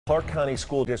Clark County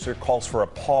School District calls for a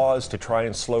pause to try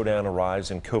and slow down a rise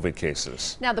in COVID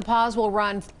cases. Now, the pause will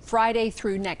run Friday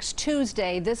through next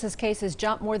Tuesday. This as cases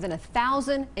jump more than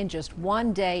 1,000 in just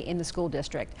one day in the school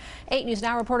district. 8 News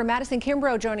Now reporter Madison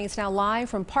Kimbrough joining us now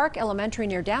live from Park Elementary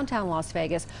near downtown Las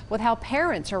Vegas with how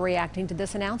parents are reacting to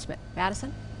this announcement.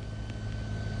 Madison?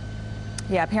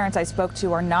 Yeah, parents I spoke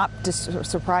to are not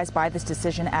surprised by this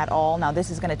decision at all. Now, this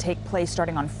is going to take place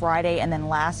starting on Friday and then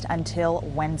last until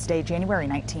Wednesday, January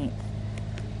 19th.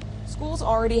 Schools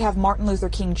already have Martin Luther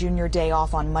King Jr. Day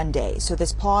off on Monday, so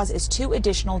this pause is 2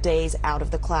 additional days out of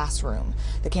the classroom.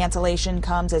 The cancellation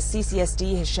comes as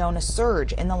CCSD has shown a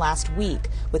surge in the last week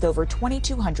with over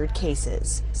 2,200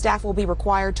 cases. Staff will be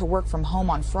required to work from home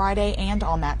on Friday and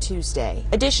on that Tuesday.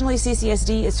 Additionally,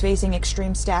 CCSD is facing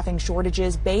extreme staffing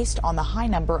shortages based on the high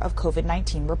number of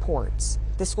COVID-19 reports.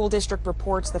 The school district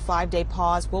reports the 5-day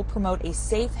pause will promote a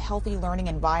safe, healthy learning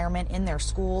environment in their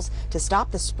schools to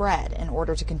stop the spread in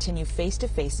order to continue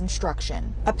face-to-face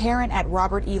instruction. A parent at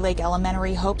Robert E. Lake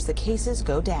Elementary hopes the cases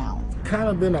go down. Kind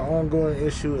of been an ongoing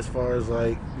issue as far as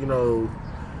even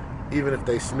if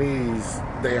they sneeze,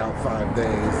 they out 5 days,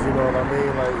 you know what I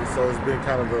mean? So it's been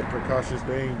kind of a precautious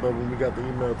thing, but when we got the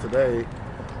email today,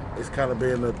 it's kind of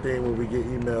been a thing where we get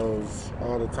emails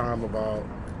all the time about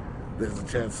there's a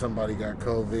chance somebody got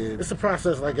COVID. It's a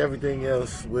process like everything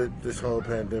else with this whole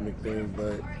pandemic thing,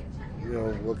 but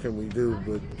what can we do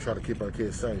but try to keep our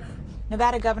kids safe?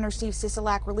 Nevada Governor Steve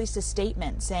Sisolak released a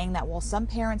statement saying that while some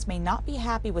parents may not be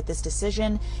happy with this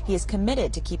decision, he is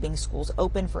committed to keeping schools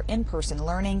open for in-person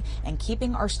learning and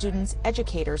keeping our students,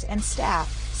 educators, and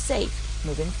staff safe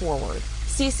moving forward.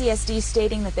 CCSD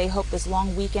stating that they hope this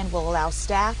long weekend will allow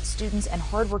staff, students, and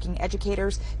hardworking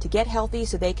educators to get healthy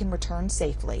so they can return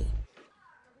safely.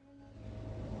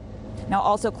 Now,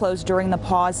 also closed during the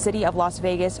pause, City of Las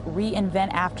Vegas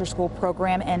Reinvent After School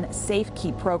program and Safe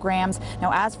Keep programs.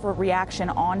 Now, as for reaction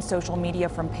on social media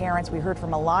from parents, we heard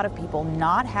from a lot of people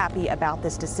not happy about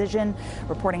this decision.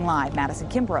 Reporting live, Madison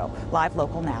Kimbrough, Live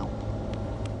Local Now.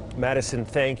 Madison,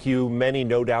 thank you. Many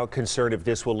no doubt concerned if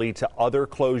this will lead to other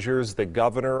closures. The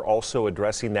governor also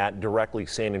addressing that directly,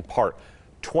 saying in part,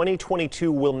 2022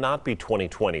 will not be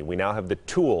 2020. We now have the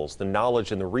tools, the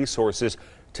knowledge, and the resources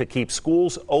to keep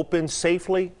schools open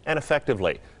safely and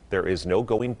effectively. There is no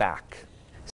going back.